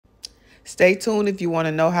Stay tuned if you want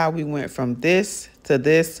to know how we went from this to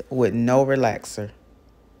this with no relaxer.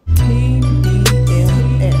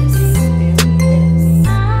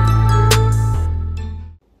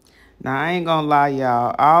 Now, I ain't gonna lie,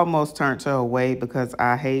 y'all. I almost turned her away because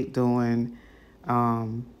I hate doing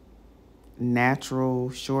natural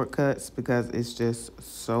shortcuts because it's just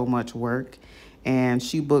so much work. And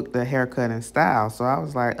she booked the haircut and style. So I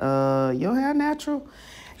was like, your hair natural?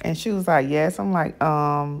 And she was like, yes. I'm like,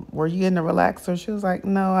 were you in the relaxer? She was like,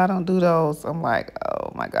 no, I don't do those. I'm like,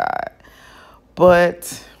 oh my God.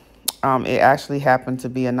 But it actually happened to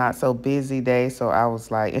be a not so busy day. So I was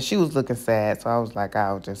like, and she was looking sad. So I was like,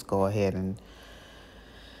 I'll just go ahead and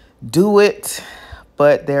do it.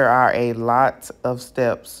 But there are a lot of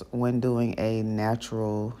steps when doing a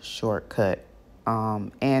natural shortcut.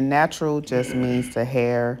 And natural just means the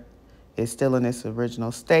hair is still in its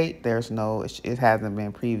original state. It hasn't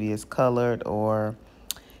been previous colored or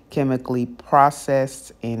chemically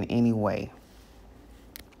processed in any way.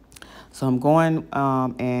 So I'm going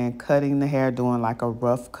and cutting the hair, doing like a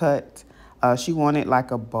rough cut. She wanted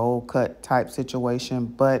like a bowl cut type situation,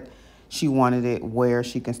 but she wanted it where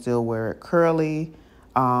she can still wear it curly.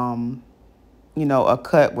 A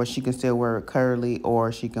cut where she can still wear it curly,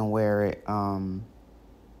 or she can wear it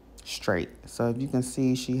straight. So if you can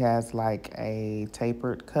see, she has like a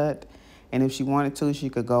tapered cut. And if she wanted to, she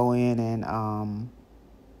could go in and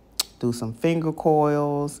do some finger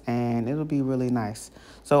coils, and it'll be really nice.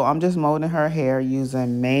 So I'm just molding her hair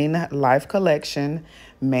using Main Life Collection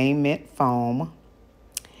Main Mint Foam.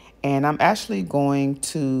 And I'm actually going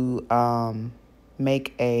to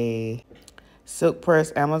make a silk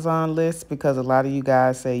press Amazon list because a lot of you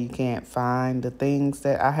guys say you can't find the things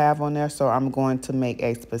that I have on there. So I'm going to make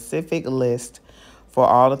a specific list for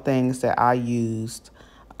all the things that I used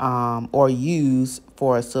or use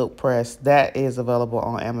for a silk press that is available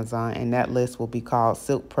on Amazon, and that list will be called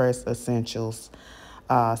Silk Press Essentials.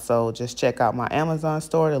 So just check out my Amazon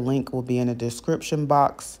store. The link will be in the description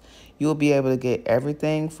box. You'll be able to get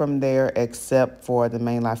everything from there except for the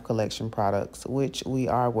Main Life Collection products, which we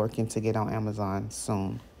are working to get on Amazon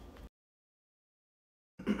soon.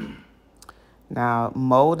 Now,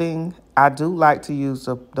 molding, I do like to use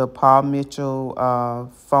the Paul Mitchell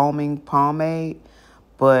foaming pomade,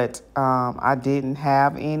 but I didn't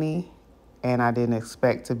have any, and I didn't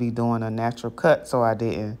expect to be doing a natural cut, so I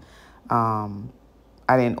didn't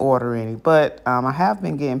order any. But I have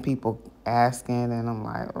been getting people asking, and I'm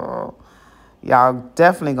like, oh, y'all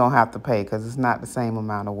definitely gonna have to pay because it's not the same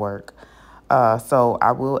amount of work. So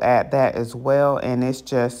I will add that as well, and it's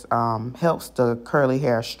just helps the curly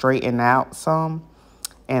hair straighten out some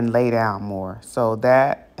and lay down more. So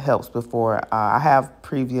that helps before. I have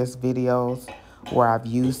previous videos where I've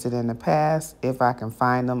used it in the past. If I can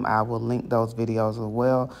find them, I will link those videos as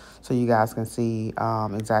well so you guys can see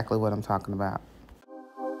exactly what I'm talking about.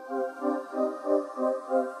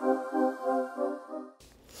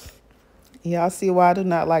 Y'all see why I do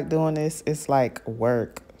not like doing this? It's like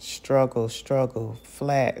work, struggle,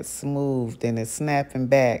 flat, smooth, then it's snapping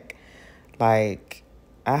back. Like,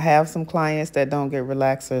 I have some clients that don't get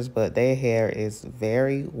relaxers, but their hair is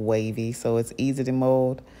very wavy, so it's easy to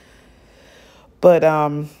mold. But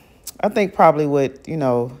I think probably with,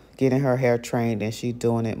 getting her hair trained and she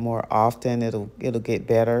doing it more often, it'll get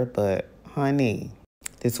better. But honey,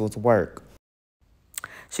 this was work.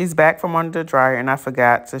 She's back from under the dryer, and I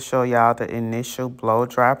forgot to show y'all the initial blow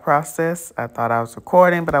dry process. I thought I was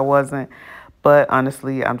recording, but I wasn't. But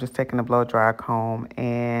honestly, I'm just taking the blow dry comb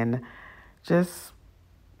and just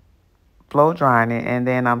blow drying it. And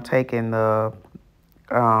then I'm taking the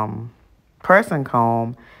pressing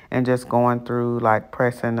comb and just going through, like,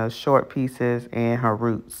 pressing the short pieces and her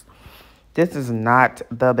roots. This is not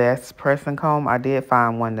the best pressing comb. I did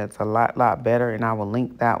find one that's a lot better, and I will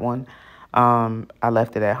link that one. I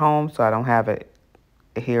left it at home, so I don't have it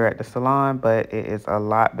here at the salon, but it is a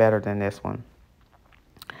lot better than this one.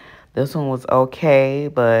 This one was okay,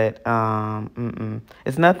 but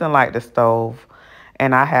it's nothing like the stove.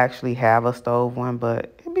 And I actually have a stove one,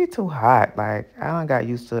 but it'd be too hot. Like, I done got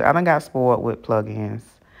used to it. I done got spoiled with plug-ins.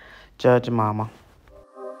 Judge mama.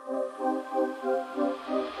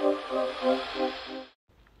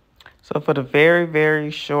 So for the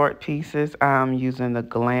very short pieces, I'm using the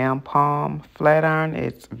Glam Palm flat iron.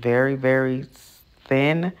 It's very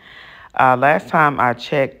thin. Last time I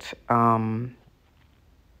checked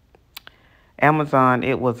Amazon,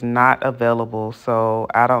 it was not available, so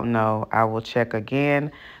I don't know. I will check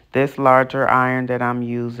again. This larger iron that I'm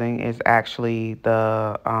using is actually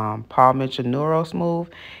the Paul Mitchell Neuro Smooth.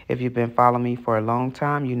 If you've been following me for a long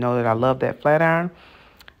time, you know that I love that flat iron.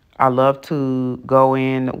 I love to go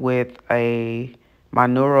in with my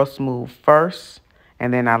Neuro Smooth first,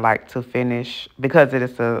 and then I like to finish, because it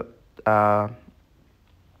is a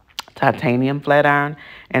titanium flat iron,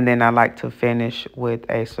 and then I like to finish with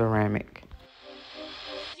a ceramic.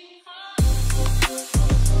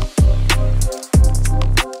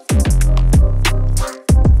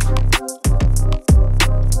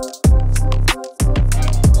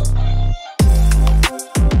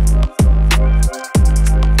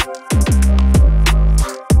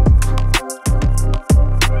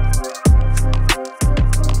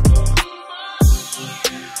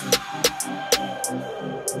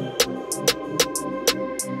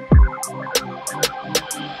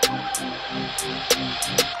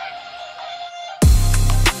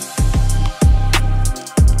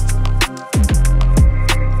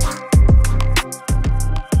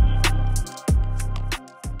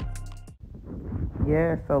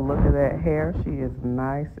 Yeah, so look at that hair. She is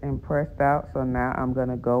nice and pressed out. So now I'm going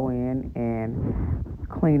to go in and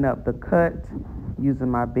clean up the cut using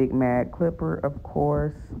my Big Mag clipper, of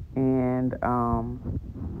course, and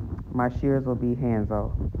my shears will be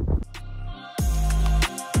Hanzo.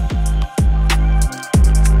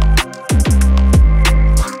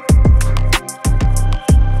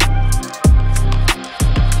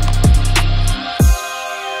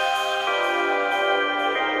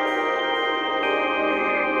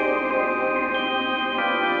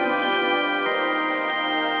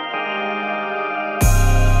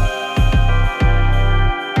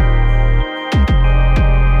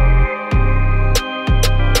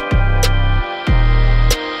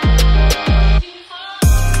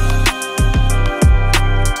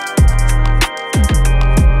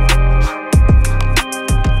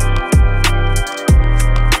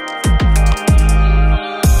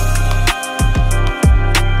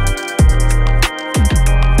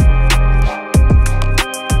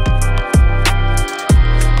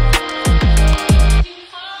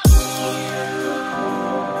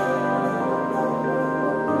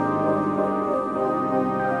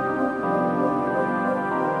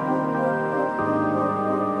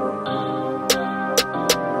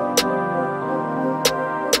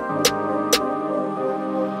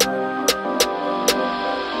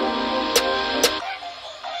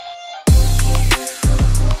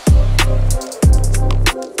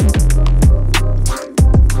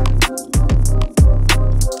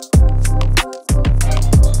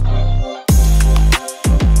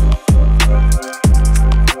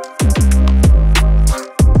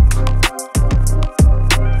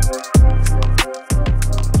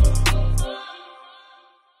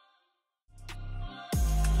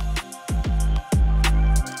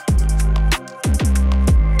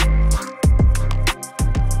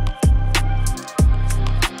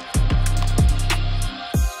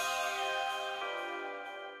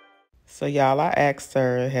 So y'all, I asked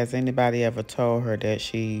her, has anybody ever told her that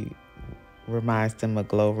she reminds them of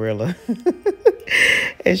Glorilla?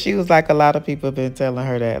 And she was like, a lot of people have been telling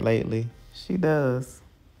her that lately. She does.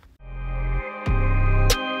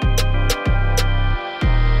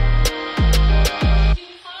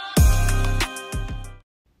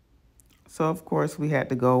 So of course we had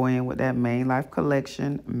to go in with that Main Life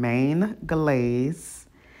Collection Main Glaze.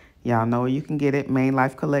 Y'all know you can get it,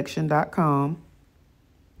 mainlifecollection.com.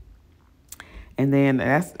 And then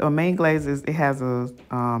that's a Main Glaze it has a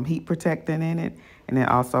heat protectant in it, and it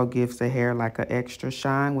also gives the hair like an extra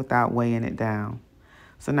shine without weighing it down.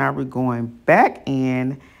 So now we're going back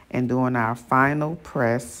in and doing our final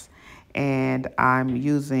press, and I'm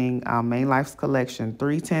using Main Life's Collection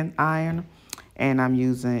 310 iron, and I'm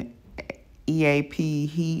using EAP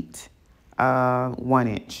heat 1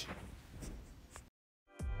 inch.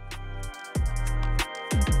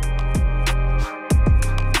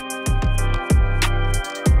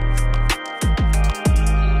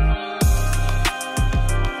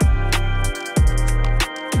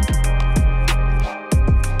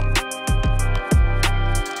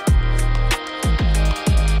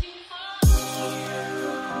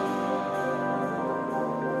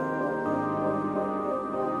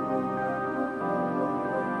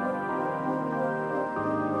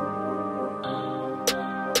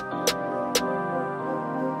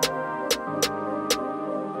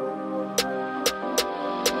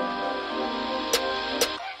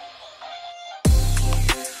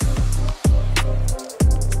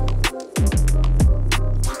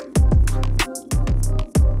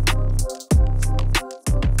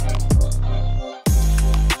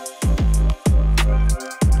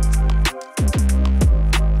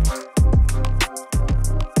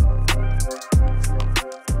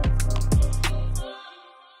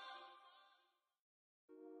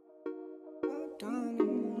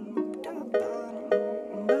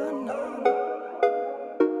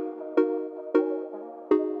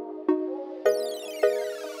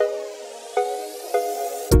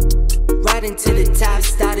 got into the top,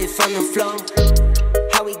 started from the floor.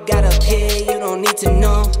 How we got up here, you don't need to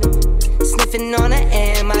know. Sniffing on an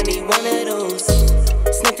M, I need one of those.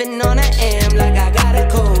 Sniffing on an M like I got a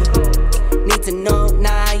cold. Need to know,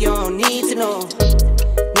 nah, you don't need to know.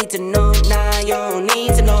 Need to know, nah, you don't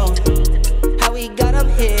need to know. How we got up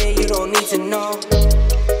here, you don't need to know.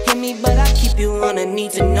 Hit me, but I keep you on a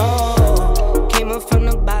need to know. Came up from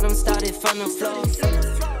the bottom, started from the floor.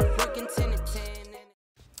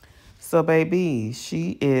 So baby,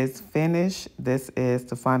 she is finished. This is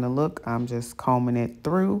the final look. I'm just combing it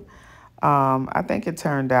through. I think it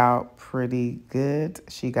turned out pretty good.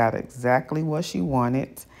 She got exactly what she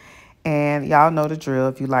wanted. And y'all know the drill.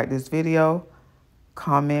 If you like this video,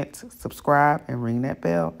 comment, subscribe, and ring that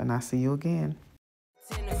bell. And I'll see you again.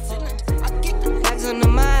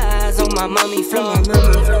 On my mommy floor.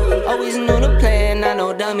 Always knew the plan, I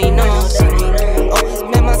know dummy knows. Always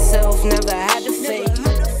been myself, never